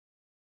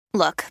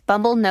Look,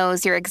 Bumble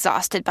knows you're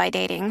exhausted by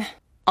dating.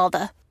 All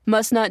the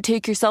must not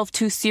take yourself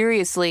too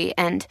seriously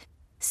and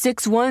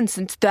 6'1"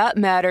 since that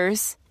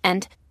matters.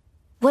 And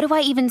what do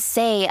I even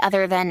say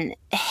other than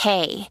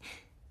hey?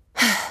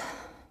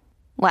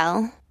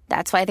 Well,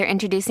 that's why they're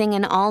introducing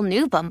an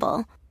all-new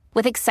Bumble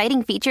with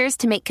exciting features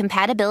to make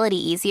compatibility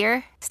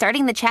easier,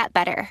 starting the chat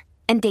better,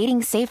 and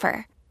dating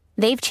safer.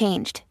 They've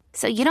changed,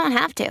 so you don't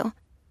have to.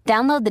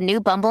 Download the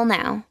new Bumble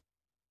now.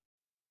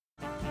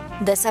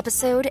 This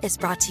episode is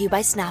brought to you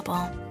by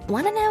Snapple.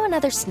 Want to know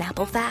another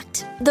Snapple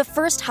fact? The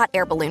first hot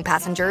air balloon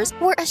passengers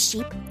were a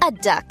sheep, a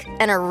duck,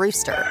 and a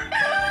rooster.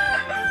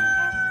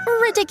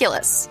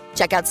 Ridiculous.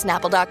 Check out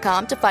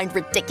Snapple.com to find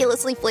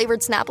ridiculously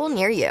flavored Snapple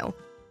near you.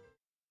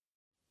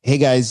 Hey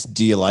guys,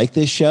 do you like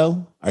this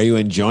show? Are you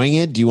enjoying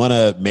it? Do you want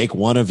to make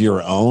one of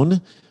your own?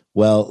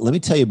 Well, let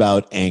me tell you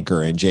about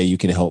Anchor, and Jay, you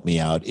can help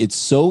me out. It's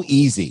so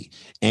easy.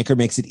 Anchor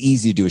makes it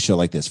easy to do a show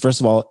like this.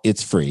 First of all,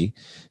 it's free.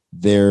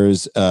 There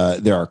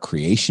are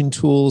creation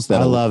tools that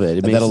I love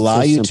it. That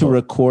allow you to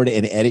record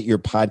and edit your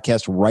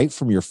podcast right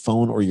from your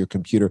phone or your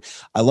computer.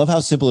 I love how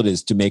simple it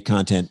is to make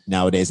content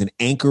nowadays, and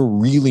Anchor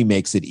really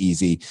makes it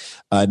easy.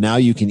 Now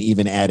you can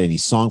even add any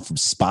song from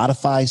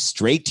Spotify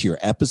straight to your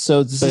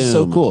episodes. This is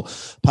so cool.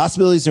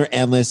 Possibilities are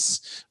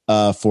endless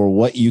for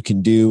what you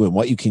can do and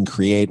what you can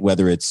create,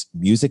 whether it's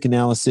music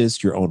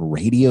analysis, your own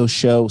radio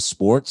show,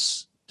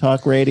 sports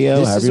talk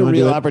radio. This is a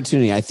real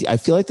opportunity. I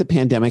feel like the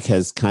pandemic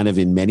has kind of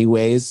in many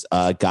ways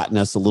gotten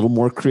us a little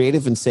more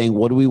creative in saying,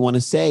 what do we want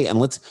to say? And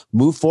let's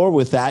move forward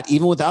with that,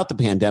 even without the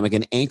pandemic.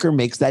 And Anchor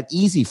makes that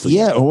easy for you.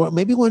 Yeah, or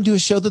maybe you want to do a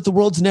show that the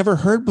world's never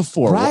heard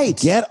before. Right.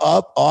 Well, get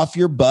up off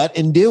your butt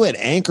and do it.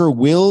 Anchor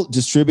will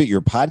distribute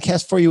your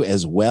podcast for you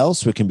as well,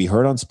 so it can be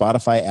heard on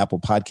Spotify, Apple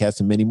Podcasts,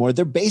 and many more.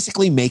 They're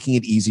basically making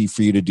it easy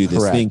for you to do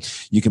this thing.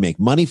 You can make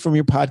money from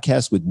your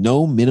podcast with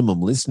no minimum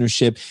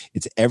listenership.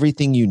 It's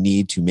everything you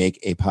need to make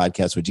a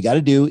podcast. What you got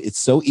to do, it's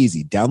so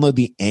easy. Download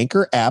the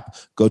Anchor app,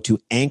 go to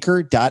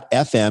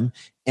anchor.fm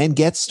and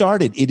get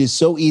started. It is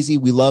so easy.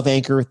 We love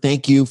Anchor.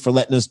 Thank you for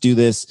letting us do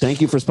this. Thank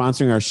you for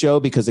sponsoring our show,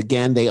 because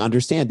again, they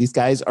understand these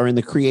guys are in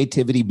the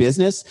creativity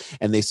business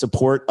and they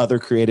support other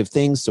creative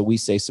things. So we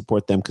say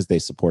support them because they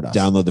support us.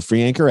 Download the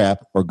free Anchor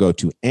app or go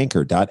to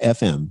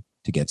anchor.fm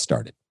to get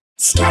started.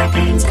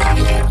 Scarpins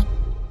Avenue.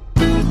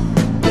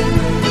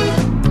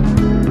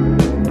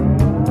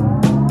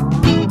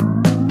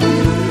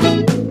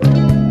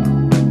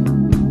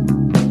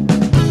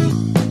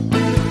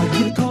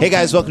 Hey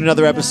guys, welcome to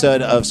another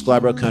episode of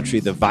Scarborough Country,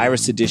 the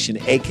virus edition,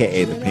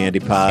 aka the Pandy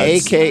Pods,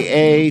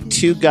 aka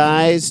two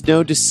guys,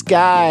 no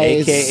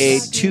disguise, aka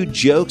two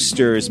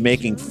jokesters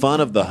making fun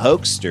of the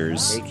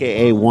hoaxsters,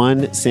 aka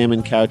one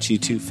Salmon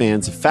Couchy, two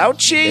fans of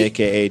Fauci,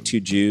 aka two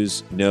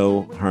Jews,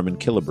 no Harmon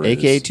Killebrews,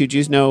 aka two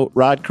Jews, no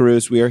Rod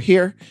Carews. We are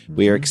here.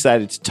 We are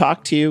excited to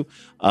talk to you.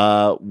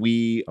 I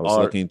was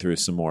looking through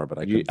some more,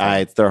 but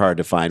they're hard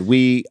to find.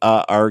 We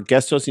are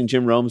guest hosting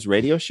Jim Rome's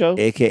radio show,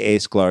 aka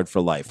Sklard for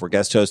Life. We're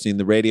guest hosting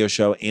the radio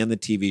show and the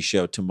TV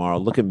show tomorrow.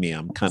 Look at me,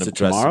 I'm kind of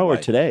dressed tomorrow or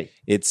today.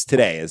 It's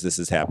today as this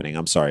is happening.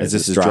 I'm sorry, as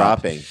this is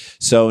dropping.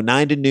 So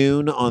 9 to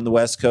noon on the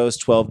West Coast,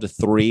 12 to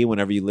 3.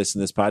 Whenever you listen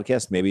to this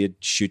podcast, maybe it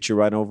shoots you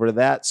right over to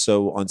that.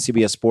 So on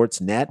CBS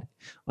Sports Net,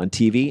 on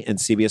TV, and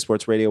CBS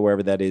Sports Radio,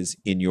 wherever that is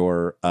in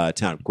your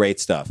town. Great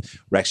stuff.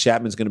 Rex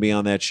Chapman's going to be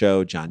on that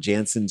show. John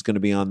Jansen's going to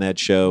be on that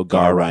show.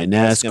 Gar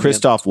Ryness.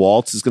 Christoph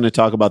Waltz is going to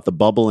talk about the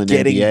bubble in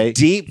getting NBA.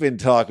 Deep in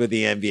talk with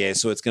the NBA,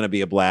 so it's going to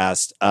be a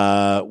blast.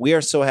 We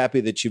are so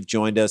happy that you've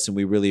joined us, and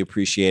we really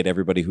appreciate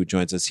everybody who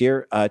joins us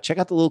here. Check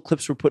out the little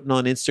clips we're putting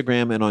on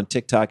Instagram and on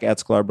TikTok at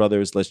Sklar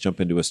Brothers. Let's jump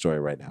into a story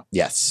right now.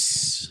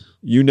 Yes.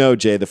 You know,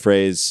 Jay, the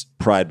phrase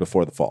pride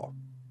before the fall.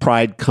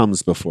 Pride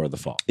comes before the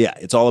fall. Yeah,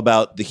 it's all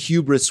about the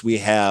hubris we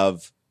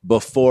have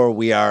before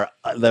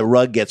the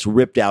rug gets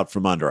ripped out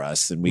from under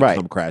us and we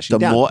come crashing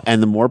down.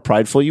 The more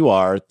prideful you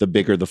are, the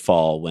bigger the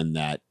fall when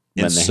the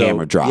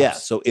hammer drops. Yeah,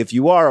 so if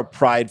you are a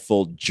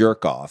prideful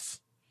jerk off,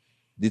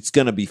 it's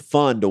going to be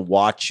fun to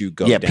watch you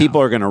go down. Yeah,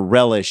 people are going to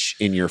relish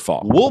in your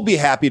fall. We'll be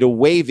happy to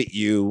wave at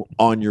you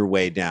on your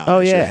way down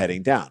as you're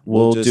heading down.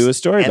 We'll do a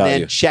story about you.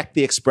 And then check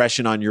the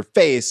expression on your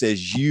face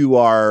as you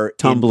are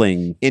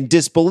tumbling in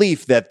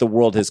disbelief that the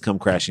world has come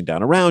crashing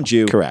down around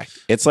you. Correct.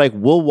 It's like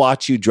we'll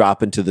watch you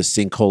drop into the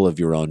sinkhole of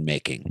your own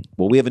making.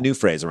 Well, we have a new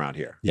phrase around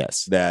here.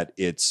 Yes. That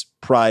it's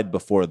pride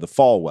before the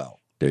fall well.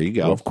 There you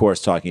go. Well, of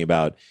course, talking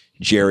about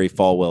Jerry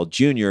Falwell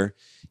Jr.,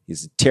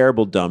 he's a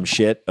terrible dumb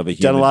shit of a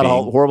human done a lot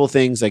being. of horrible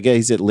things. I guess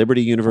he's at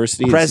Liberty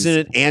University.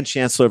 President and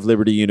Chancellor of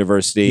Liberty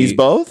University. He's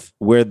both?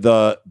 Where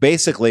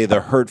basically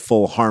the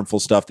hurtful, harmful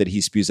stuff that he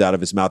spews out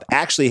of his mouth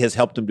actually has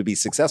helped him to be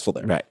successful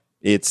there. Right.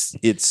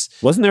 It's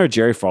wasn't there a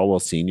Jerry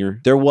Falwell Sr.?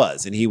 There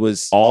was, and he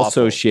was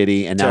also awful.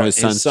 Shitty, and now his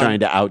son's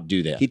trying to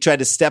outdo that. He tried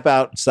to step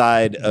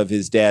outside of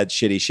his dad's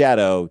shitty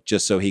shadow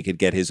just so he could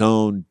get his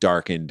own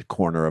darkened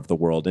corner of the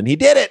world, and he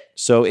did it.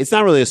 So it's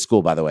not really a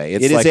school, by the way.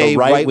 It's like a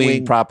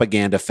right-wing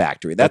propaganda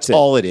factory. That's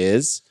all it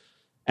is,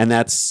 and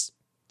that's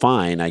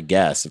fine, I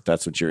guess, if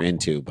that's what you're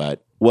into.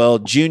 But well,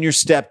 Junior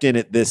stepped in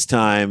at this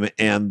time,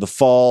 and the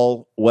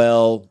fall,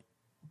 well,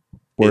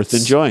 Worth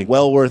enjoying.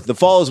 The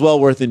fall is well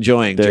worth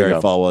enjoying, There you Jerry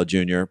go. Falwell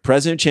Jr.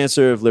 President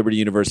Chancellor of Liberty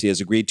University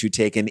has agreed to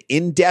take an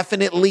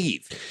indefinite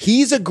leave.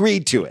 He's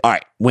agreed to it. All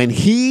right. When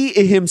he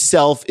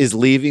himself is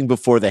leaving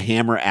before the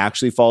hammer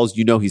actually falls,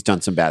 you know he's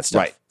done some bad stuff.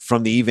 Right.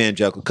 From the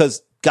evangelical.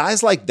 Because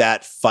guys like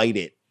that fight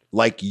it.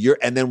 Like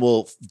and then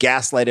we'll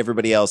gaslight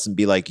everybody else and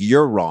be like,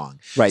 you're wrong.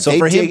 Right. So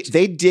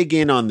they dig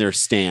in on their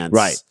stance.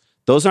 Right.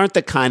 Those aren't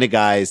the kind of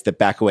guys that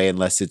back away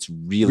unless it's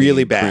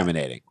really bad.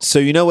 incriminating.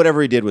 So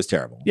whatever he did was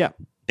terrible. Yeah.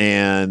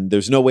 And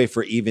there's no way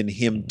for even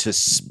him to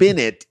spin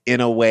it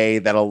in a way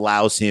that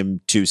allows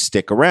him to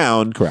stick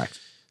around. Correct.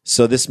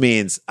 So this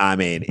means,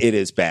 it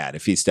is bad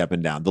if he's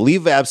stepping down. The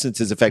leave of absence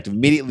is effective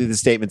immediately, the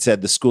statement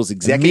said. The school's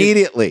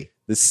executive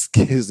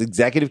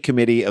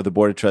committee of the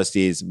Board of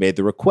Trustees made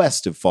the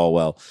request of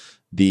Falwell.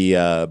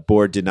 The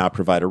board did not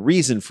provide a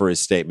reason for his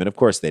statement. Of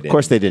course they didn't. Of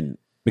course they didn't.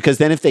 Because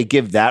then if they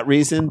give that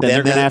reason, then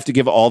they're going to have to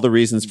give all the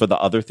reasons for the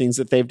other things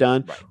that they've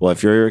done. Right. Well,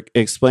 if you're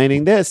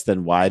explaining this,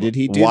 then why did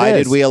he do Why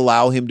this? did we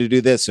allow him to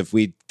do this? If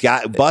we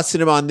got busted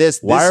him on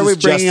this, why are we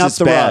bringing up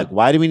the bad. rug?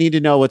 Why do we need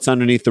to know what's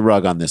underneath the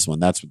rug on this one?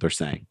 That's what they're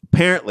saying.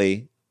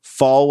 Apparently,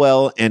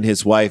 Falwell and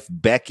his wife,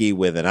 Becky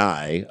with an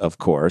I, of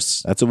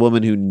course. That's a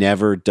woman who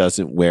never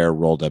doesn't wear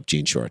rolled up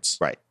jean shorts.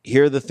 Right.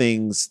 Here are the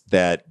things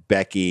that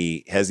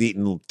Becky has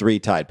eaten 3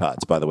 Tide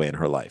Pods, by the way, in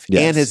her life.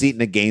 Yes. And has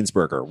eaten a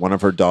Gainsburger, one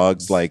of her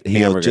dogs, like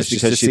hamburgers, just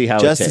to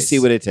see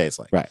what it tastes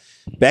like. Right.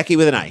 Becky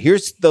with an I.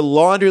 Here's the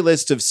laundry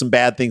list of some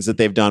bad things that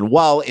they've done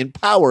while in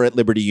power at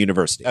Liberty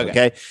University.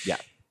 Okay. Yeah.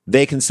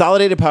 They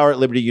consolidated power at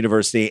Liberty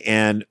University,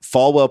 and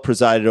Falwell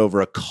presided over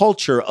a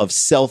culture of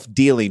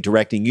self-dealing,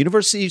 directing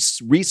university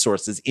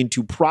resources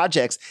into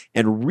projects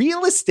and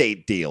real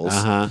estate deals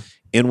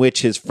in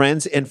which his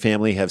friends and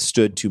family have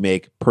stood to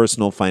make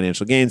personal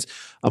financial gains.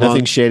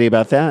 Nothing shady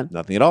about that.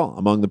 Nothing at all.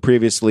 Among the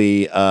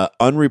previously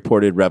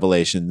unreported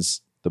revelations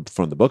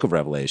from the Book of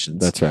Revelations.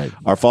 That's right.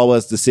 Are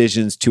Falwell's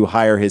decisions to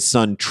hire his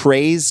son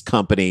Trey's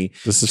company.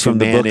 This is from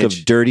the Book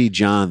of Dirty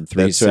John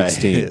 3:16.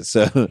 That's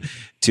right. So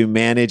to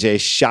manage a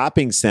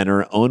shopping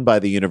center owned by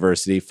the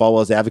university,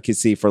 Falwell's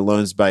advocacy for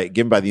loans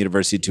given by the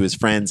university to his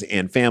friends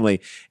and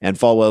family, and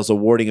Falwell's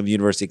awarding of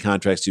university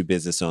contracts to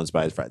business owned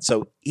by his friends.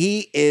 So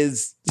he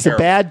is He's a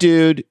bad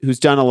dude who's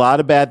done a lot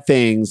of bad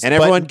things. And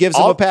everyone gives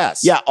him a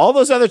pass. Yeah, all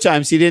those other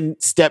times he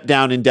didn't step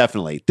down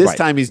indefinitely. This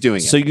time he's doing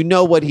it. So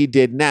what he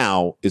did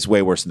now is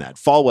way worse than that.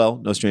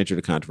 Falwell, no stranger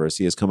to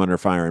controversy, has come under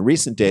fire in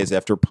recent days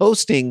after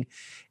posting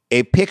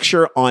a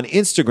picture on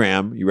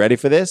Instagram, you ready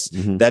for this?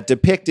 That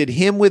depicted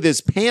him with his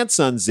pants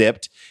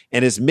unzipped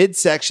and his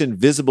midsection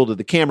visible to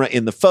the camera.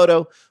 In the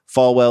photo,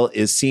 Falwell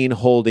is seen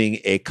holding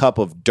a cup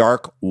of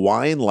dark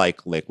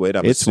wine-like liquid.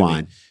 It's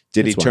wine.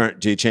 Did he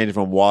change it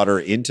from water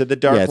into the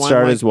dark wine? Yeah, it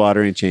started as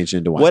water and changed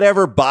into wine.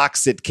 Whatever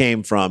box it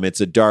came from,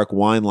 it's a dark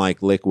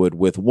wine-like liquid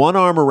with one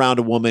arm around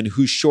a woman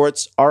whose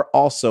shorts are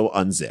also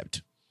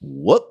unzipped.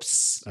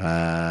 Whoops.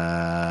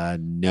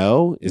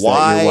 No. Is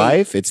that your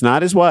wife? It's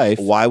not his wife.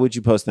 Why would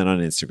you post that on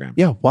Instagram?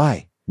 Yeah,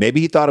 why?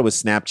 Maybe he thought it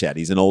was Snapchat.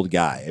 He's an old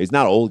guy. He's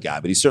not an old guy,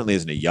 but he certainly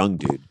isn't a young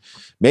dude.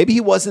 Maybe he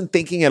wasn't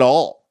thinking at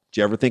all. Did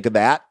you ever think of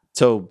that?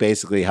 So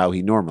basically how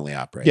he normally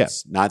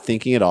operates. Yeah. Not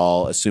thinking at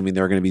all, assuming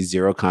there are going to be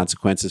zero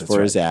consequences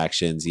for his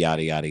actions,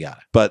 yada, yada,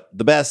 yada. But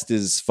the best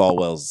is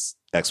Falwell's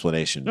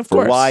explanation Of for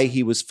course. why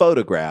he was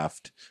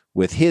photographed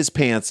with his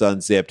pants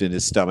unzipped and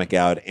his stomach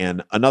out,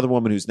 and another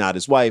woman who's not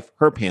his wife,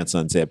 her pants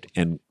unzipped,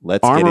 and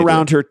Arm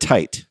around her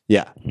tight.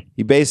 Yeah.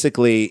 He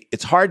basically,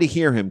 it's hard to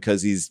hear him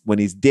because when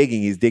he's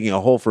digging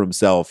a hole for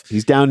himself.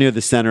 He's down near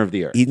the center of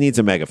the earth. He needs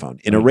a megaphone.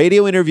 In a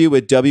radio interview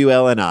with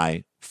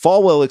WLNI,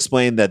 Falwell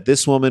explained that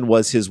this woman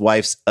was his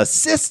wife's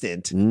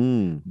assistant.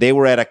 They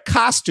were at a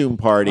costume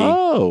party,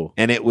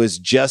 and it was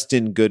just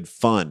in good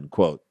fun,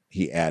 quote,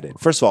 he added.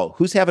 First of all,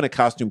 who's having a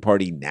costume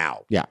party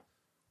now? Yeah.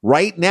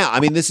 Right now.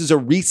 I mean, this is a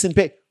recent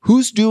pic.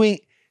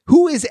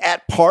 Who is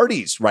at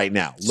parties right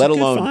now, let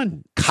alone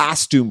fun.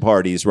 Costume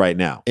parties right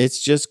now? It's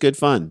just good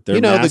fun. They're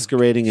You know,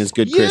 masquerading as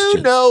good Christians.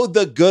 You know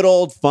the good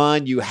old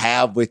fun you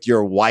have with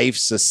your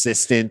wife's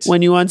assistant.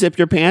 When you unzip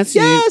your pants,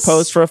 you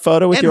pose for a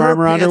photo with And your arm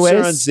around her pants are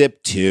waist.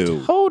 unzipped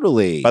too.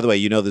 Totally. By the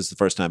way, this is the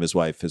first time his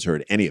wife has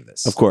heard any of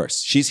this. Of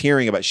course. She's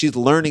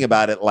learning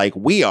about it like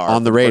we are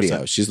On the for first radio.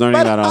 time. She's learning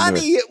But about it on the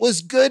honey, radio. it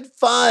was good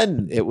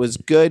fun. It was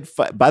good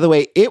fun. By the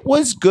way, it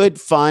was good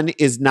fun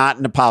is not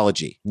an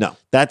apology. No.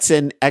 That's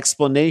an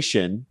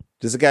explanation.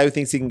 There's a guy who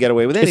thinks he can get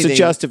away with anything. It's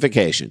a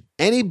justification.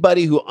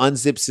 Anybody who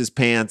unzips his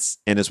pants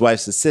and his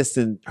wife's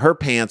assistant, her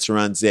pants are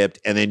unzipped,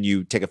 and then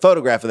you take a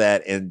photograph of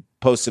that and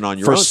post it on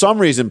your For own. some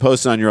reason,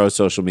 post it on your own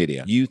social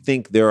media. You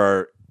think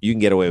you can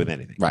get away with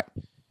anything. Right.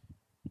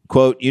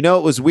 Quote,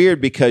 it was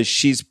weird because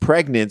she's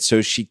pregnant,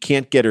 so she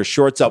can't get her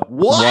shorts up.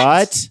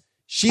 What?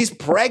 She's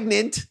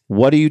pregnant.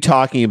 What are you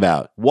talking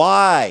about?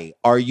 Why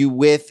are you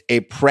with a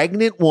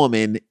pregnant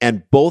woman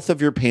and both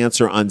of your pants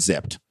are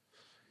unzipped?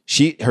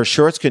 Her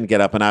shorts couldn't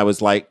get up, and I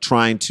was like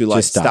trying to like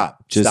Just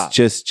stop.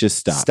 Just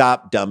stop.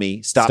 Stop,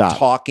 dummy. Stop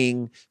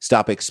talking.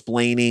 Stop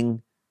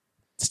explaining.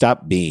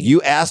 Stop being.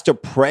 You asked a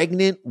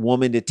pregnant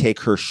woman to take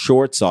her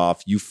shorts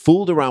off. You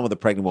fooled around with a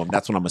pregnant woman.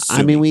 That's what I'm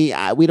assuming.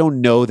 I mean, we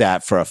don't know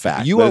that for a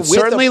fact. You but are it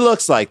certainly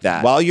looks like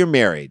that. while you're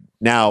married.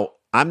 Now,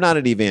 I'm not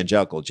an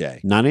evangelical,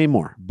 Jay. Not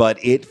anymore.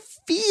 But it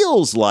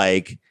feels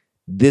like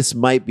this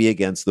might be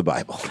against the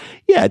Bible.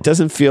 Yeah, it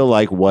doesn't feel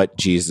like what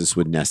Jesus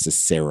would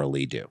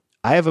necessarily do.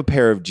 I have a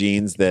pair of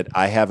jeans that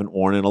I haven't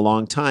worn in a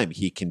long time,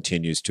 he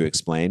continues to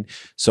explain.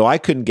 So I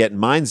couldn't get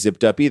mine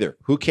zipped up either.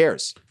 Who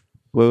cares?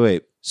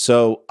 Wait.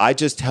 So I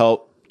just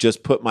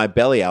put my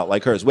belly out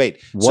like hers.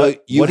 Wait, so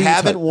you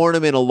haven't worn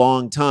them in a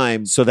long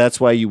time. So that's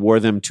why you wore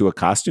them to a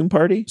costume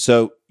party?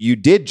 So you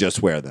did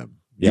just wear them.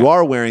 Yeah. You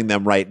are wearing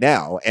them right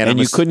now. And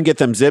you couldn't get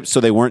them zipped, so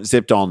they weren't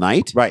zipped all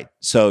night? Right.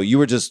 So you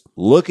were just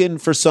looking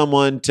for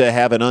someone to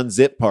have an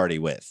unzip party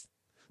with.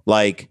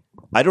 Like,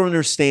 I don't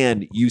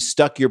understand. You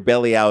stuck your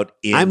belly out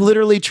in I'm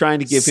literally trying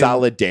to give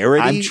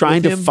solidarity. I'm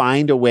trying to him.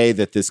 find a way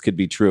that this could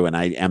be true, and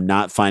I am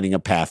not finding a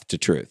path to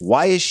truth.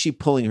 Why is she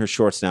pulling her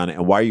shorts down,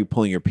 and why are you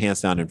pulling your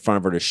pants down in front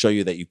of her to show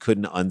you that you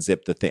couldn't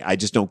unzip the thing? I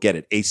just don't get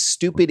it. A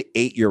stupid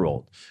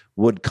 8-year-old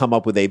would come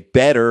up with a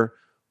better,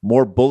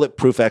 more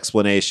bulletproof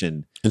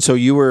explanation. And so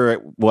you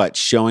were,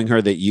 showing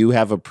her that you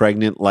have a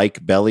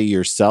pregnant-like belly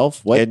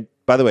yourself? What? And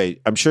by the way,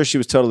 I'm sure she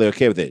was totally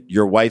okay with it.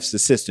 Your wife's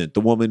assistant,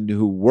 the woman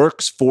who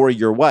works for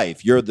your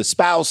wife, you're the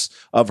spouse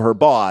of her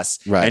boss,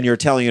 right. And you're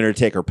telling her to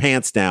take her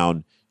pants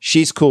down.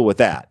 She's cool with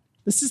that.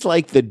 This is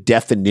like the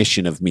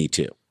definition of Me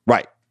Too.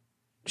 Right.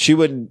 She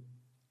wouldn't,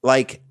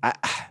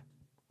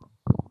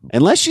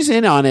 unless she's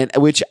in on it,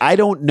 which I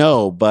don't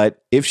know,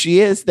 but if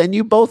she is, then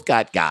you both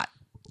got.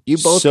 You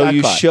both got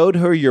caught. Showed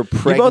her your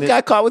pregnant. You both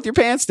got caught with your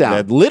pants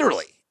down.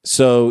 Literally.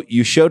 So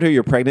you showed her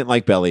your pregnant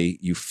like belly,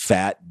 you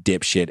fat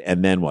dipshit,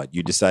 and then what?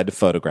 You decide to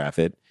photograph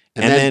it.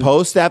 And then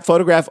post that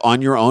photograph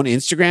on your own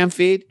Instagram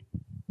feed?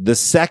 The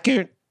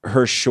second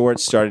her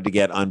shorts started to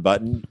get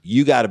unbuttoned,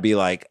 you got to be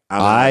like,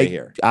 I'm out of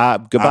here.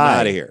 Goodbye. I'm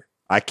out of here.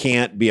 I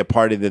can't be a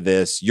party to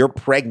this. You're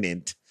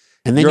pregnant.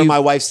 And then you're my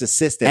wife's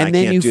assistant. And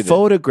then you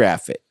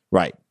photograph it.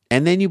 Right.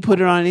 And then you put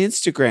it on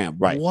Instagram.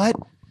 Right.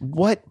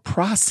 What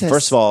process?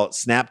 First of all,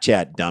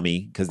 Snapchat,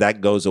 dummy, because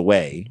that goes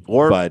away.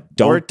 But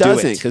it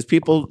doesn't, because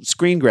people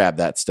screen grab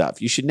that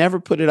stuff. You should never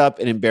put it up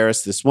and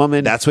embarrass this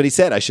woman. That's what he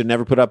said. I should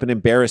never put up and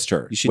embarrassed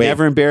her. You should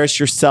never embarrass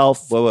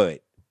yourself.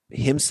 Wait.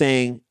 Him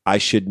saying I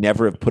should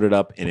never have put it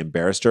up and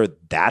embarrassed her,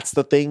 that's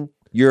the thing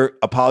you're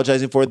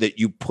apologizing for, that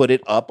you put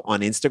it up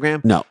on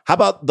Instagram? No. How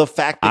about the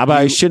fact that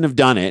I shouldn't have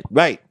done it.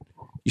 Right.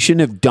 You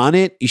shouldn't have done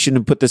it. You shouldn't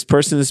have put this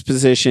person in this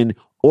position.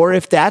 Or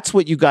if that's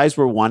what you guys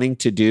were wanting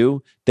to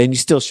do, then you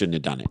still shouldn't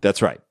have done it.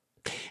 That's right.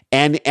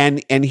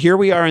 And here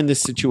we are in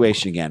this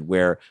situation again,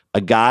 where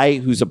a guy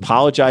who's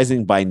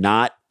apologizing by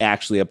not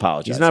actually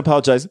apologizing. He's not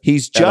apologizing.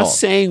 He's just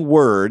saying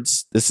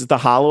words. This is the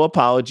hollow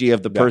apology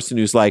of the person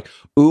who's like,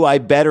 ooh, I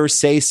better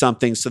say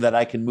something so that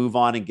I can move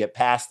on and get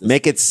past this.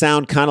 Make it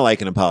sound kind of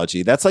like an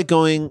apology. That's like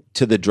going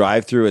to the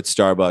drive-thru at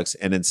Starbucks,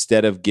 and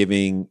instead of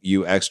giving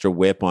you extra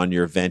whip on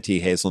your venti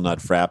hazelnut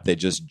frap, they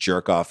just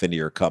jerk off into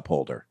your cup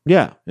holder.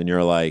 Yeah. And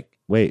you're like,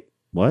 wait,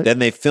 what? Then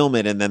they film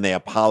it, and then they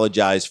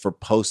apologize for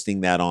posting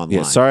that online.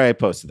 Yeah, sorry I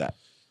posted that.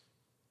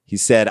 He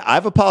said,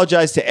 I've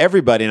apologized to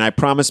everybody, and I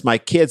promised my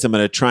kids I'm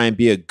going to try and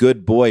be a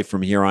good boy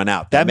from here on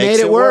out. That made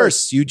it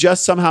worse. You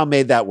just somehow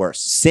made that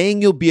worse.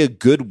 Saying you'll be a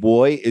good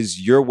boy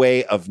is your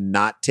way of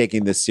not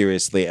taking this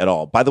seriously at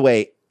all. By the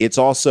way, it's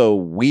also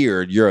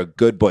weird. You're a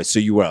good boy, so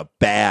you were a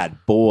bad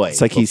boy.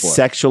 It's like he's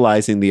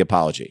sexualizing the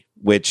apology.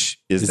 Which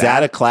is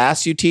that a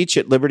class you teach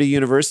at Liberty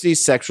University,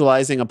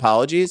 sexualizing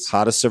apologies?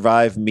 How to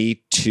Survive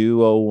Me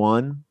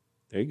 201.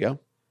 There you go.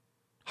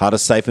 How to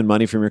siphon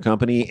money from your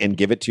company and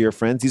give it to your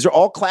friends. These are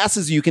all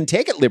classes you can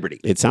take at Liberty.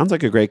 It sounds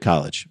like a great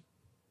college.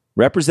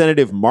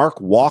 Representative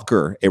Mark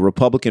Walker, a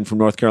Republican from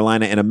North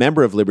Carolina and a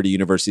member of Liberty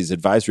University's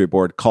advisory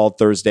board, called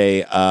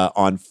Thursday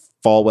on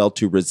Falwell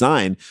to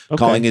resign,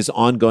 calling his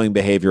ongoing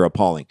behavior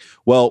appalling.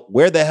 Well,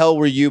 where the hell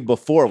were you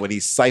before when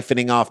he's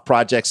siphoning off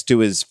projects to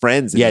his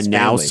friends and his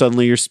now family?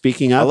 Suddenly you're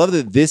speaking up. I love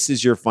that this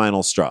is your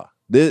final straw.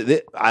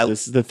 This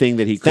is the thing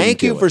that he couldn't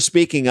Thank you do for it.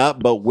 speaking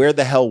up, but where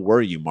the hell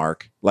were you,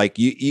 Mark? Like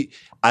you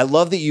I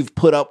love that you've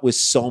put up with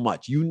so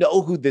much. You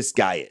know who this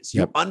guy is.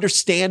 You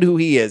understand who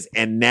he is,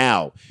 and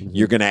now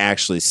you're going to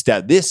actually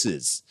step. This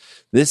is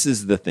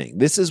the thing.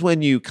 This is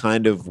when you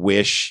kind of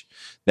wish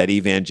that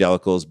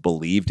evangelicals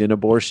believed in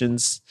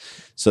abortions,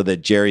 so that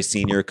Jerry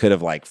Sr. could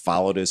have like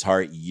followed his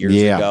heart years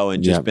ago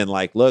and just been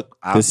like, look,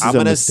 I'm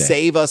going to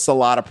save us a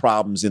lot of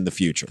problems in the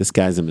future. This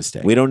guy's a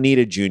mistake. We don't need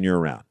a junior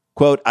around.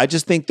 Quote, I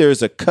just think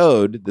there's a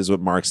code, this is what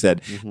Mark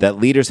said, that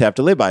leaders have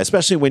to live by,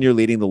 especially when you're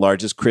leading the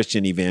largest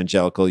Christian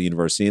evangelical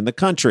university in the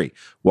country.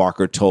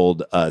 Walker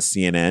told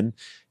CNN,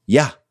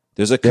 yeah,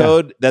 there's a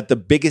code that the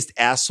biggest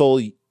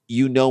asshole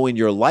you know in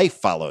your life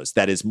follows.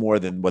 That is more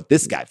than what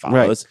this guy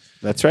follows.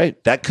 Right. That's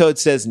right. That code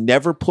says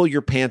never pull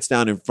your pants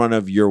down in front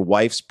of your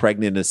wife's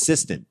pregnant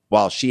assistant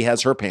while she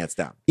has her pants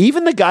down.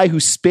 Even the guy who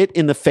spit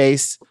in the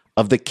face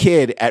of the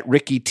kid at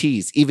Ricky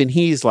T's. Even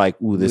he's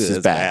like, ooh, this is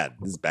bad.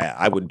 This is bad.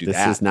 I wouldn't do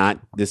that. This is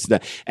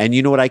not. And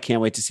you know what I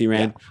can't wait to see,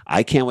 Rand? Yeah.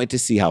 I can't wait to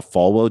see how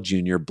Falwell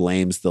Jr.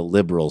 blames the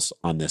liberals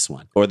on this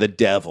one. Or the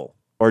devil.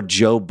 Or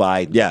Joe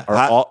Biden. Yeah.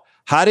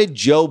 How did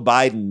Joe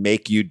Biden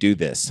make you do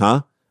this,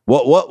 huh?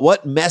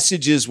 What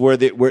messages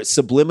were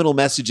subliminal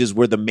messages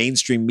were the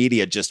mainstream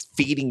media just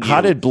feeding you?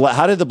 How did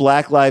the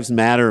Black Lives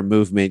Matter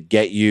movement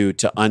get you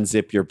to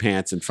unzip your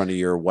pants in front of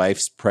your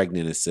wife's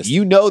pregnant assistant?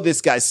 You know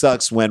this guy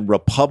sucks when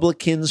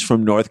Republicans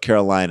from North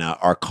Carolina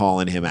are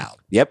calling him out.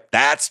 Yep,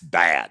 that's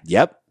bad.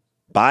 Yep.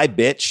 Bye,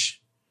 bitch.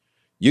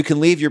 You can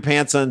leave your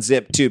pants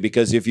unzipped too,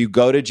 because if you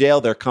go to jail,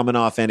 they're coming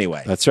off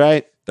anyway. That's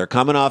right. They're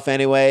coming off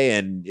anyway,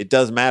 and it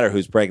doesn't matter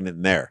who's pregnant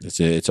in there.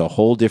 It's a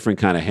whole different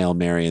kind of Hail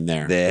Mary in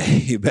there.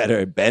 You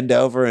better bend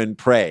over and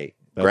pray.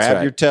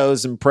 Grab your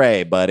toes and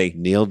pray, buddy.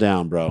 Kneel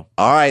down, bro.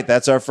 All right,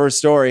 that's our first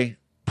story.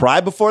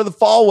 Pride before the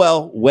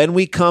Falwell. When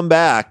we come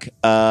back,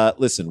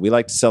 listen, we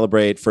like to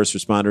celebrate first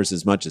responders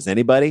as much as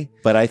anybody,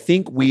 but I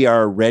think we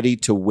are ready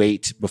to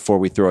wait before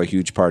we throw a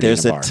huge party.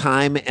 There's in a bar.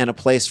 Time and a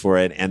place for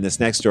it, and this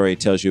next story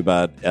tells you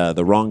about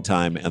the wrong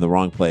time and the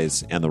wrong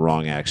place and the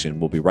wrong action.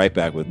 We'll be right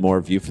back with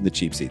more View from the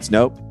Cheap Seats.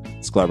 Nope,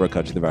 Scarborough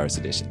Country the Virus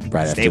Edition.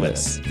 Right Stay after with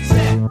this.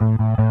 us.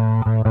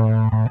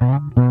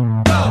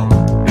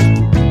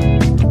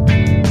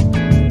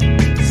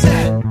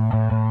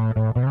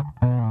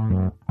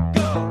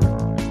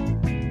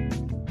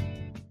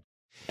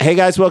 Hey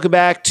guys, welcome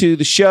back to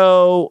the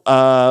show.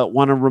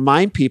 Want to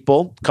remind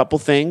people a couple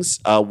things.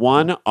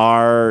 One,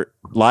 our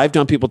live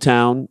Dumb People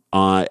Town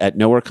at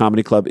Nowhere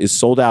Comedy Club is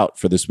sold out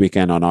for this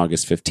weekend on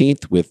August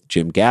 15th with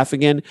Jim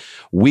Gaffigan.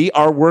 We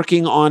are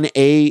working on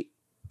a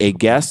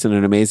guest and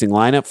an amazing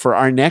lineup for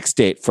our next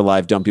date for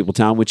live Dumb People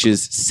Town, which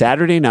is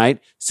Saturday night,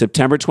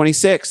 September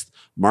 26th.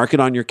 Mark it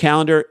on your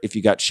calendar. If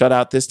you got shut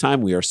out this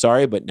time, we are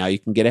sorry, but now you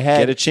can get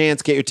ahead. Get a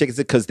chance, get your tickets,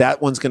 because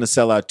that one's going to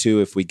sell out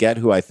too. If we get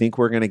who I think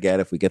we're going to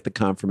get, if we get the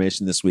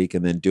confirmation this week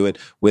and then do it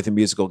with a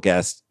musical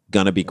guest,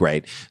 going to be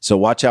great. So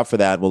watch out for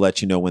that. We'll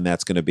let you know when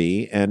that's going to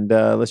be. And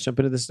let's jump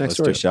into this next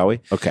story, shall we?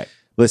 Okay.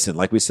 Listen,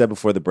 like we said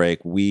before the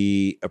break,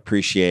 we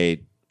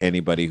appreciate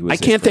anybody who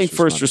is I can't thank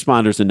first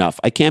responders enough.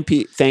 I can't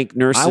thank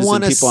nurses and people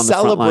on the front lines.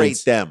 I want to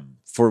celebrate them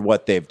for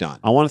what they've done.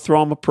 I want to throw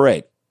them a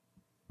parade.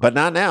 But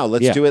not now.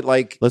 Let's do it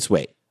like... Let's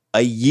wait.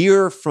 A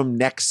year from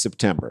next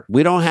September.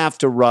 We don't have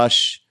to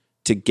rush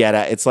to get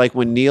at. It's like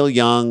when Neil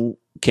Young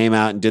came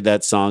out and did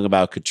that song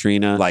about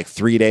Katrina. Like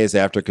 3 days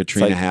after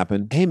Katrina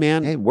happened. Hey,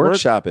 man.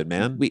 Workshop it,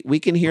 man. We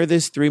can hear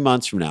this 3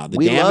 months from now. The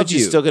we damage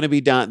is still going to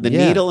be done. The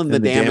needle and the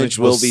damage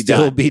will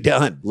be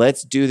done.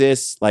 Let's do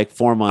this like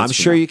 4 months I'm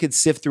sure you could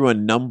sift through a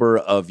number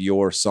of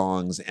your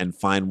songs and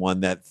find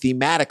one that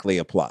thematically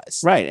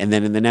applies. Right. And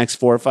then in the next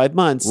 4 or 5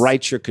 months,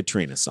 write your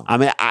Katrina song. I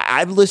mean,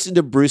 I've listened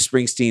to Bruce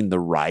Springsteen, The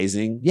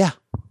Rising. Yeah.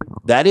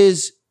 That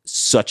is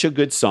such a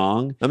good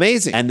song.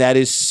 Amazing. And that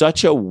is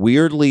such a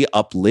weirdly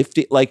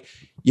uplifting, like,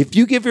 if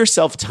you give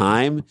yourself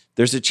time,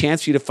 there's a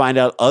chance for you to find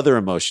out other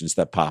emotions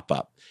that pop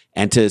up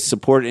and to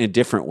support it in a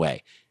different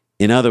way.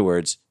 In other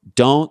words,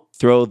 don't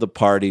throw the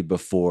party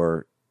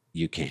before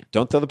you can.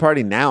 Don't throw the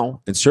party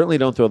now, and certainly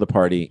don't throw the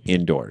party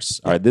indoors.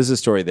 All right, this is a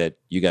story that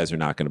you guys are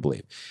not going to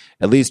believe.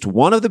 At least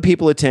one of the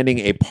people attending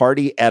a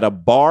party at a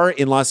bar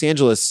in Los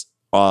Angeles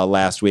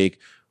last week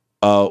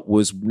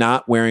was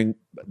not wearing,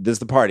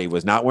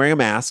 was not wearing a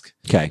mask.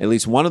 Okay. At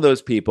least one of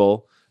those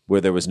people where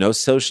there was no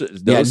social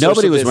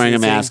nobody was wearing a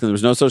mask and there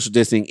was no social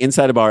distancing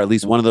inside a bar. At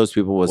least one of those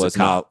people was a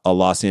cop. Not a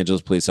Los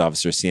Angeles police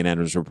officer. CNN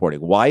was reporting.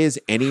 Why is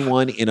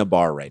anyone in a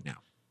bar right now?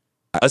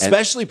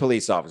 Especially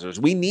police officers.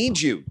 We need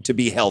you to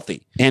be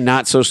healthy. And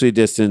not socially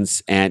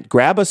distance, and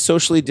grab a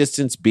socially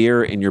distanced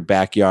beer in your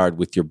backyard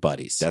with your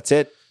buddies. That's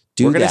it.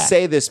 We're going to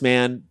say this,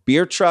 man.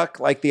 Beer truck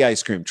like the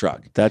ice cream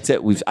truck. That's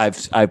it.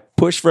 I've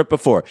pushed for it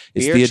before.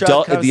 It's beer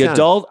the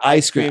adult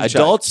ice cream,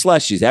 adult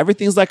slushies.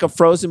 Everything's like a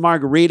frozen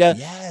margarita.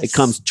 Yes. It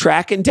comes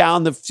tracking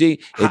down the.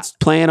 It's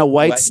playing a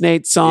White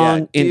Snake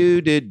song.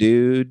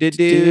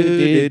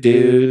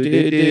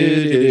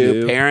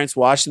 Parents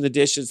washing the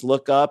dishes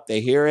look up.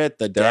 They hear it.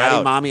 The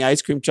daddy, mommy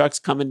ice cream truck's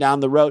coming down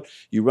the road.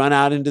 You run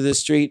out into the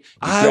street.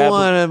 I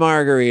want a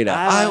margarita.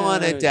 I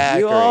want a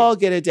daiquiri. You all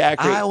get a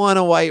daiquiri. I want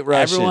a White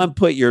Russian. Everyone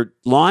put your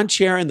lawn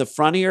chair in the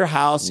front of your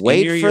house.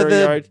 Wait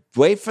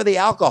for the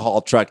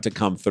alcohol truck to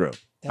come through.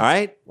 All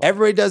right?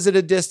 Everybody does it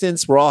at a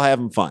distance. We're all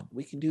having fun.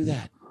 We can do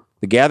that.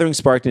 The gathering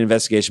sparked an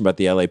investigation about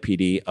the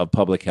LAPD of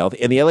public health,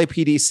 and the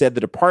LAPD said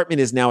the department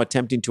is now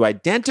attempting to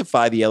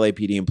identify the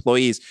LAPD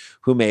employees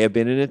who may have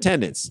been in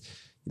attendance.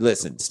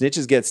 Listen,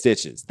 snitches get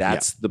stitches.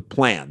 That's the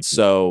plan.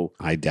 So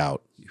I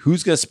doubt.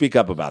 Who's going to speak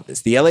up about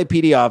this? The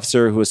LAPD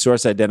officer, who a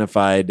source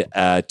identified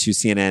to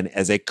CNN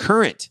as a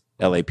current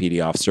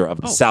LAPD officer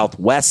of the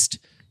Southwest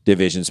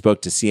Division,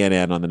 spoke to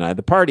CNN on the night of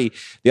the party.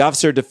 The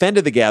officer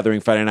defended the gathering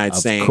Friday night,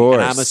 saying,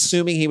 and I'm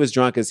assuming he was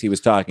drunk as he was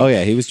talking. Oh,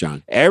 yeah, he was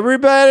drunk.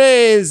 Everybody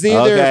is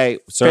either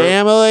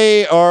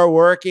family or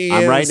working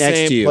in the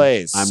same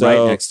place. I'm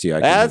right next to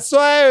you. That's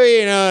why we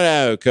don't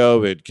have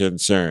COVID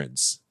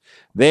concerns.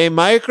 They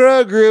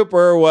micro group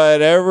or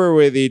whatever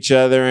with each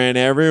other, and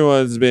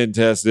everyone's been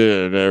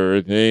tested and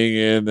everything,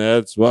 and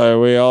that's why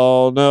we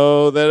all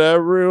know that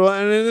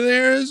everyone in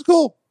there is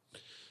cool.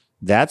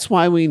 That's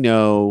why we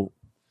all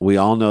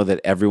know that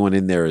everyone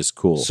in there is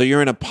cool. So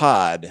you're in a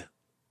pod.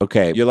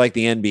 Okay. You're like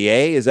the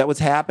NBA? Is that what's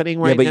happening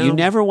right now? Yeah, but you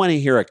never want to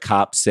hear a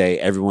cop say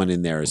everyone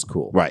in there is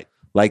cool. Right.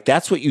 Like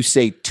that's what you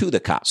say to the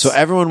cops. So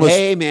everyone was,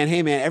 hey man,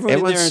 everyone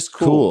in there is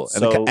cool.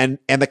 So, and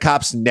the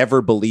cops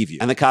never believe you.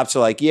 And the cops are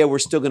like, yeah, we're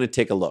still going to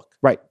take a look.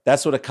 Right.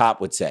 That's what a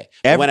cop would say.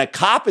 When a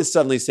cop is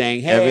suddenly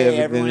saying, hey,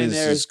 everyone in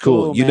there is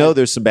cool. You know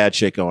there's some bad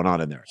shit going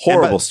on in there.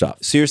 Horrible stuff.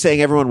 So you're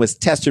saying everyone was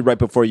tested right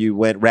before you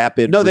went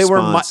rapid No,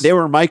 response? they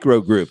were micro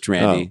grouped,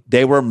 Randy. Oh.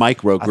 They were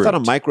micro grouped. I thought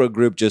a micro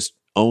group just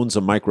owns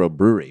a micro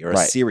brewery or a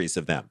series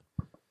of them.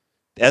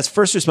 As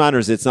first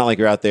responders, it's not like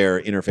you're out there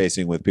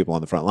interfacing with people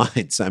on the front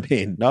lines. I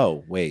mean,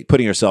 no, wait.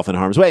 Putting yourself in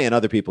harm's way and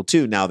other people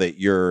too now that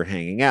you're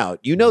hanging out.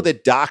 You know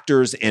that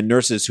doctors and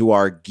nurses who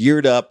are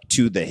geared up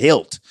to the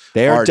hilt.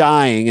 They are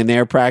dying and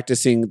they're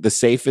practicing the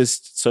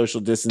safest social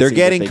distancing. They're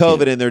getting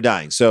COVID and they're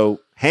dying. So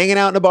hanging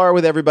out in a bar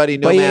with everybody,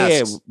 no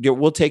masks. Yeah,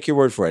 we'll take your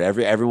word for it.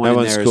 Everyone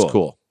in there is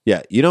cool.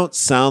 Yeah, you don't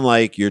sound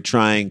like you're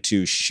trying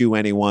to shoo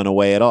anyone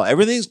away at all.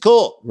 Everything's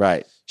cool.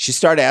 Right. She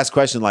started to ask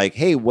questions like,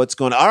 hey, what's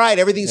going on? All right,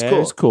 everything's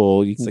cool. It's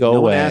cool. You can go away.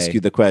 No one ask you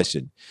the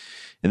question.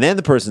 And then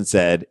the person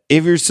said,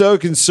 if you're so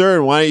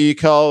concerned, why don't you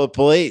call the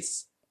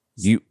police?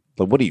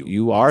 But what are you?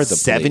 You are the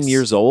 7 police.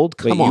 years old?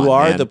 Come on, you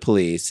are man. the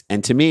police.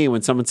 And to me,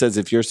 when someone says,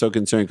 if you're so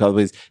concerned, call the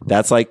police,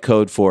 that's like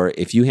code for,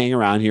 if you hang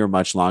around here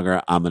much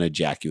longer, I'm going to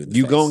jack you in the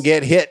face. You going to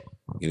get hit.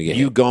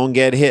 You go and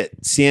get hit.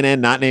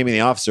 CNN not naming the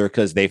officer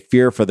because they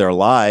fear for their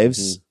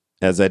lives,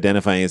 as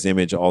identifying his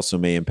image also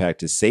may impact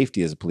his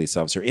safety as a police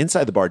officer.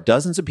 Inside the bar,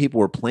 dozens of people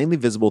were plainly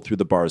visible through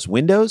the bar's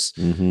windows.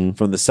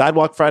 From the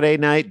sidewalk Friday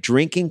night,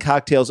 drinking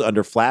cocktails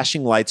under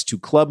flashing lights to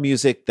club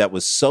music that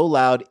was so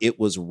loud it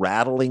was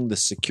rattling the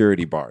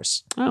security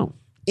bars. Oh.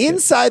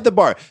 Inside the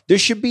bar. There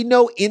should be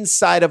no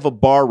inside of a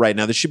bar right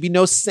now. There should be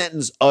no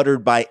sentence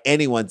uttered by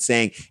anyone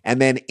saying,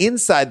 and then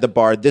inside the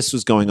bar, this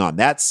was going on.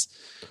 That's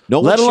no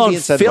one let should alone be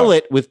inside fill the bar.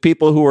 it with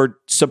people who are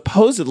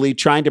supposedly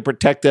trying to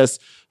protect us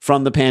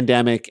from the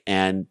pandemic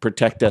and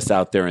protect us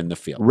out there in the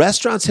field.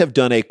 Restaurants have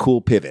done a cool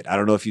pivot. I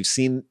don't know if you've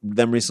seen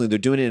them recently. They're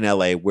doing it in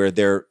LA where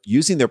they're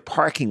using their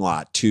parking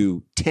lot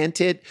to tent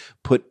it,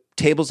 put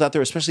tables out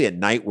there, especially at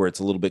night where it's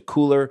a little bit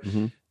cooler.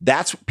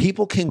 That's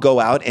people can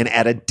go out and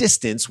at a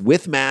distance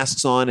with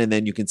masks on, and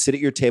then you can sit at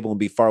your table and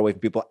be far away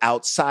from people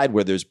outside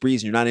where there's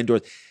breeze and you're not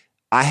indoors.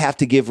 I have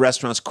to give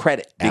restaurants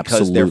credit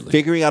because they're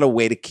figuring out a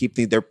way to keep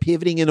things, they're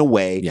pivoting in a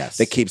way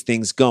that keeps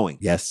things going.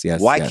 Yes.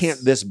 Why can't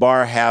this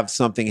bar have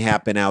something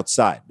happen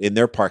outside in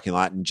their parking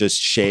lot and just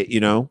shade,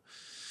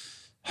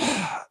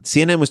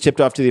 CNN was tipped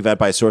off to the event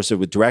by a source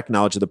with direct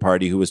knowledge of the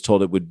party who was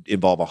told it would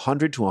involve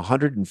 100 to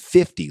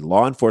 150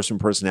 law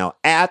enforcement personnel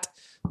at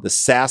the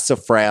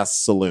Sassafras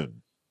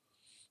Saloon.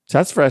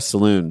 Sassafras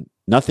Saloon,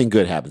 nothing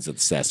good happens at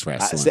the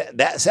Sassafras Saloon.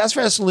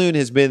 Sassafras Saloon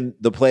has been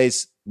the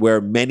place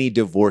where many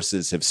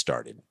divorces have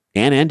started.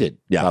 And ended,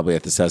 probably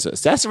at the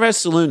Sassafras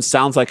Saloon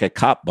sounds like a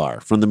cop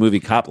bar from the movie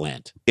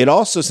Copland. It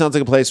also sounds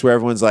like a place where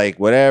everyone's like,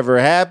 whatever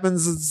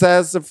happens at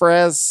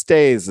Sassafras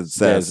stays at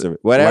Sassafras.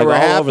 Whatever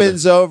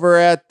happens over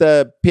at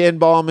the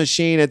pinball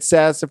machine at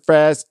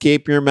Sassafras,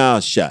 keep your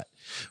mouth shut.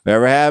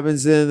 Whatever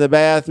happens in the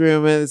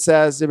bathroom at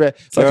Sassafras.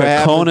 It's like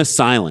a cone of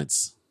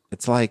silence.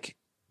 It's like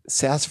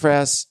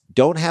Sassafras,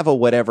 don't have a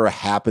whatever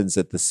happens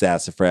at the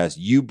Sassafras.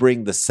 You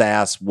bring the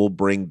sass, we'll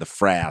bring the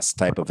frass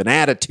type of an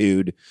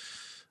attitude.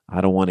 I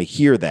don't want to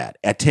hear that.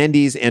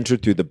 Attendees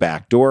entered through the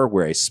back door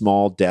where a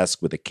small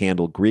desk with a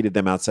candle greeted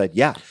them outside.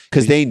 Yeah.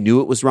 Because they knew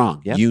it was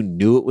wrong. Yeah. You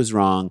knew it was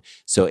wrong.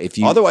 So if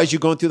you... Otherwise, you're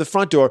going through the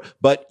front door,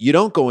 but you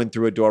don't go in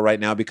through a door right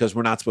now because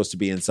we're not supposed to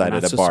be inside at a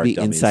bar. You're not supposed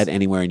to be inside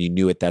anywhere, and you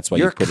knew it. That's why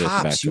you put it at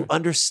the back door. You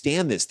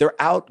understand this.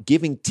 They're out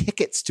giving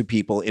tickets to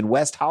people in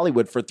West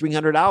Hollywood for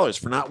 $300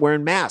 for not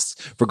wearing masks,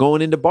 for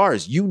going into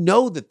bars. You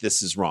know that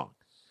this is wrong.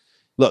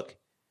 Look.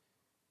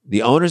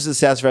 The owners of the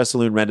Sassafras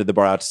Saloon rented the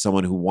bar out to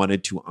someone who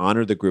wanted to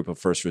honor the group of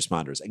first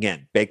responders.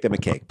 Again, bake them a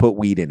cake, put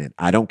weed in it.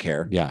 I don't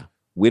care. Yeah.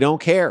 We don't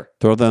care.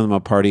 Throw them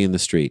a party in the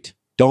street.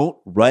 Don't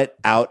rent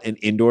out an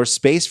indoor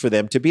space for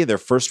them to be. They're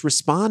first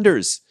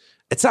responders.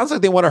 It sounds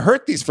like they want to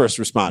hurt these first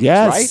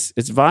responders, right?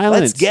 It's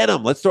violence. Let's get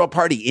them. Let's throw a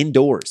party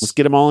indoors. Let's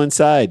get them all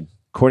inside.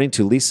 According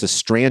to Lisa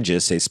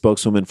Strangis, a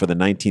spokeswoman for the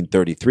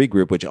 1933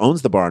 group, which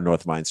owns the bar on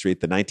North Vine Street,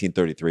 the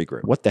 1933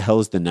 group. What the hell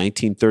is the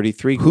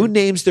 1933 group? Who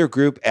names their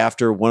group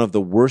after one of the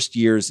worst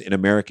years in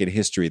American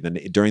history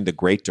during the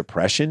Great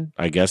Depression?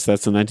 I guess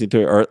that's the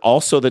 1930, or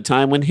also the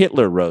time when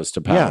Hitler rose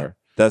to power.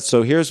 Yeah.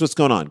 So here's what's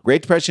going on.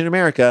 Great Depression in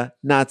America,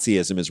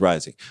 Nazism is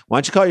rising. Why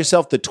don't you call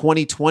yourself the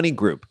 2020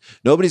 group?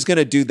 Nobody's going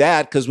to do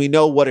that because we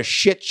know what a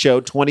shit show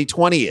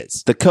 2020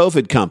 is. The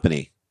COVID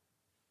company.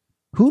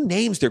 Who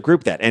names their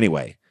group that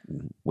anyway?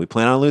 We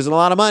plan on losing a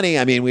lot of money.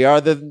 I mean, we are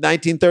the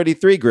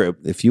 1933 group.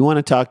 If you want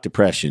to talk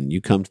depression,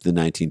 you come to the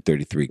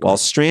 1933 group. While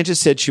Strange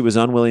said she was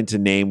unwilling to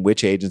name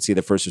which agency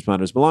the first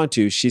responders belonged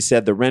to, she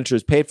said the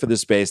renters paid for the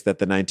space that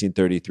the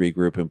 1933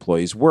 group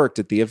employees worked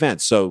at the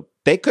event. So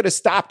they could have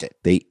stopped it.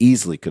 They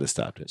easily could have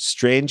stopped it.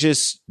 Strange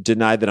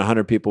denied that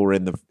 100 people were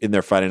in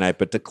there Friday night,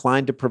 but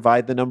declined to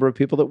provide the number of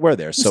people that were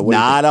there. So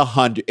not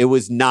 100. It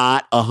was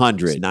not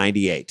 100. It was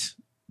 98.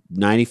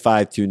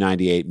 95 through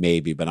 98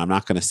 maybe, but I'm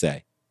not going to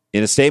say.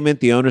 In a statement,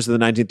 the owners of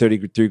the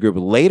 1933 group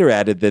later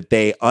added that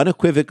they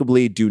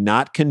unequivocally do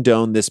not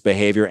condone this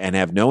behavior and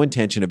have no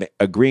intention of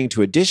agreeing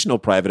to additional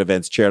private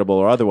events, charitable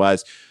or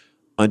otherwise,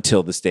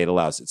 until the state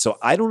allows it. So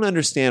I don't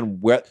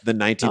understand what the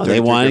 1933 they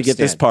wanted to get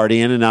this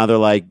party in, and now they're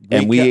like,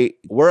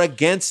 we're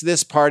against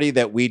this party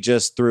that we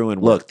just threw.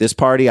 And look, this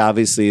party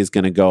obviously is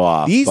going to go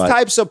off. These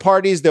types of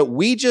parties that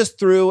we just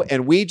threw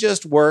and we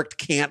just worked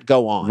can't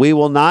go on. We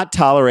will not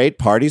tolerate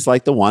parties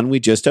like the one we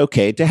just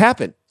okayed to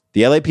happen.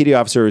 The LAPD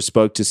officer who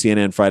spoke to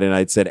CNN Friday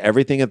night said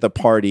everything at the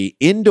party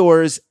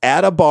indoors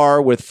at a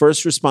bar with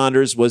first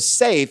responders was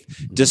safe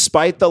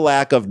despite the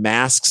lack of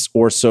masks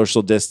or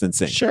social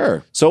distancing.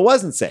 Sure. So it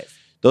wasn't safe.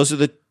 Those are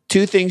the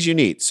two things you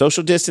need: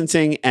 social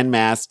distancing and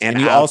masks. And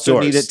you also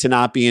need it to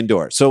not be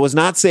indoors. So it was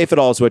not safe at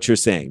all is what you're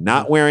saying.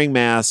 Not wearing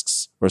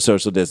masks or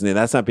social distancing.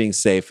 That's not being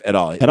safe at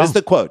all. Here's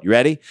the quote. You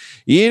ready?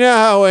 You know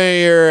how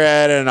when you're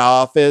at an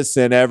office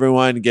and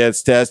everyone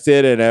gets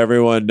tested and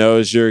everyone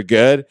knows you're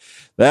good?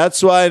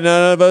 That's why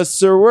none of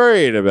us are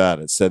worried about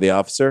it, said the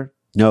officer.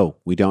 No,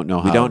 we don't know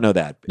how. We don't know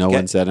that. No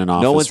one's at an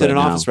office. No one's at an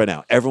office right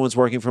now. Everyone's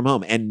working from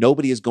home, and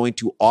nobody is going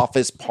to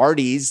office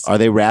parties. Are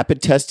they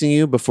rapid testing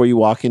you before you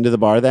walk into the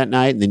bar that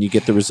night, and then you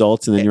get the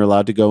results, and then you're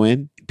allowed to go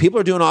in? People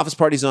are doing office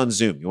parties on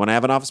Zoom. You want to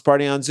have an office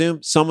party on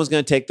Zoom? Someone's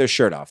going to take their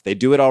shirt off. They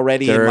do it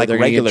already in like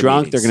regular get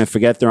drunk. meetings. They're going to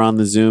forget they're on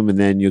the Zoom, and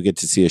then you'll get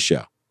to see a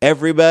show.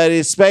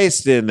 Everybody's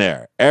spaced in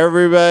there.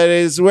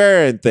 Everybody's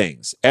wearing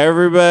things.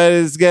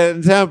 Everybody's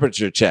getting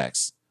temperature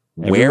checks.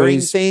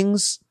 Wearing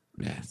things.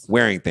 Yes.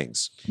 Wearing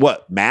things.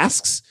 What?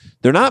 Masks?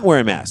 They're not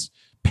wearing masks.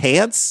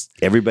 Pants?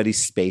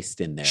 Everybody's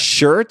spaced in there.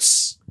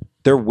 Shirts?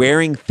 They're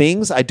wearing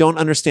things? I don't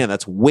understand.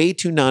 That's way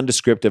too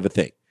nondescript of a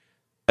thing.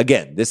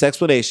 Again, this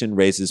explanation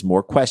raises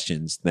more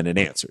questions than it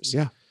answers.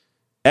 Yeah.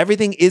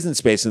 Everything isn't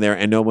spaced in there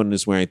and no one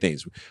is wearing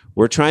things.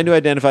 We're trying to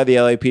identify the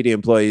LAPD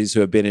employees who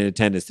have been in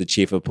attendance. The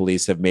chief of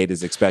police have made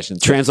his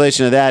expressions.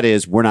 Translation of that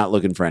is we're not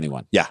looking for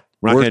anyone. Yeah.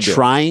 We're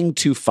trying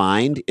to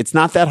find. It's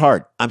not that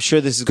hard. I'm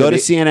sure this is Go to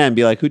CNN and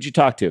be like, who'd you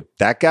talk to?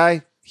 That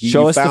guy?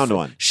 Show us found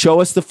one.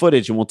 Show us the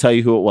footage and we'll tell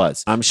you who it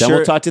was. I'm sure. Then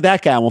we'll talk to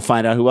that guy and we'll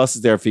find out who else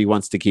is there if he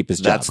wants to keep his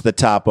job. That's the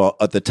top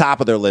at the top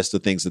of their list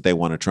of things that they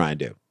want to try and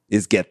do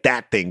is get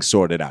that thing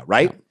sorted out,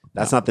 right?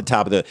 That's not the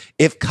top of the.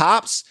 If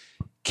cops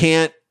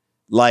can't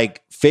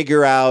like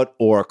figure out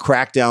or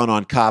crack down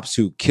on cops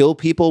who kill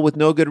people with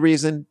no good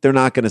reason, they're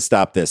not going to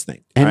stop this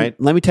thing. And right?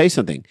 Let me tell you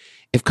something.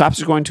 If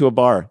cops are going to a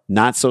bar,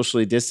 not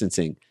socially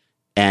distancing,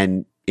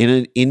 and in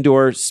an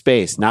indoor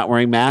space, not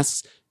wearing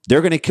masks,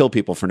 they're going to kill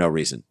people for no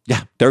reason.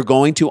 Yeah. They're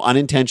going to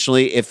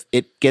unintentionally, if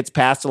it gets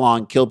passed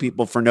along, kill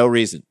people for no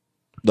reason.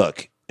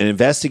 Look, an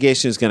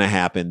investigation is going to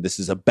happen. This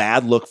is a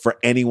bad look for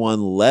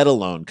anyone, let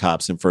alone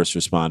cops and first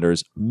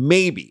responders.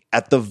 Maybe,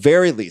 at the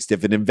very least,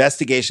 if an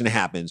investigation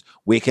happens,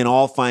 we can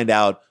all find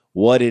out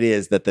what it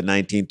is that the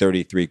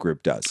 1933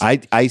 group does.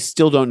 I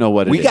still don't know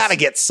what it is. We got to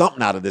get something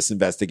out of this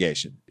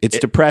investigation. It's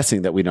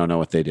depressing that we don't know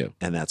what they do.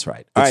 And that's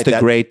right. It's the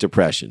Great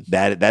Depression.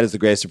 That is the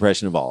greatest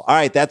depression of all. All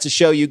right, that's a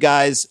show, you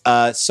guys.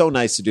 So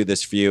nice to do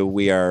this for you.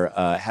 We are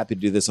happy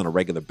to do this on a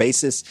regular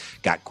basis.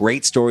 Got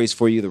great stories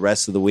for you the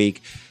rest of the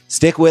week.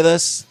 Stick with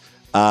us.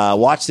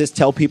 Watch this.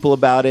 Tell people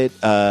about it.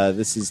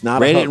 This is not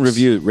Rate a it and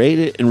review. Rate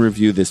it and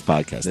review this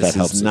podcast. This that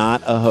helps. is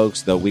not a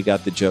hoax, though. We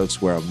got the jokes.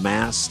 Wear a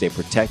mask. Stay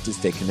protected.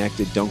 Stay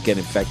connected. Don't get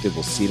infected.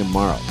 We'll see you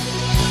tomorrow.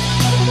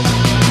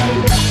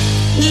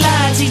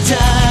 La-ti-da,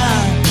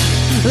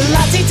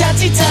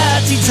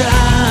 la-ti-da-ti-da-ti-da,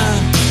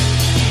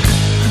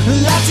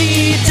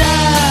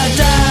 la-ti-da-da-da.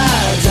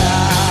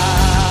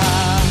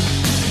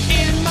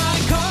 In my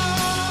car.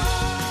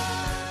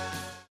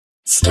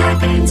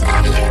 Scarpins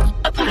Audio,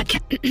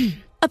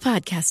 a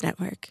podcast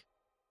network.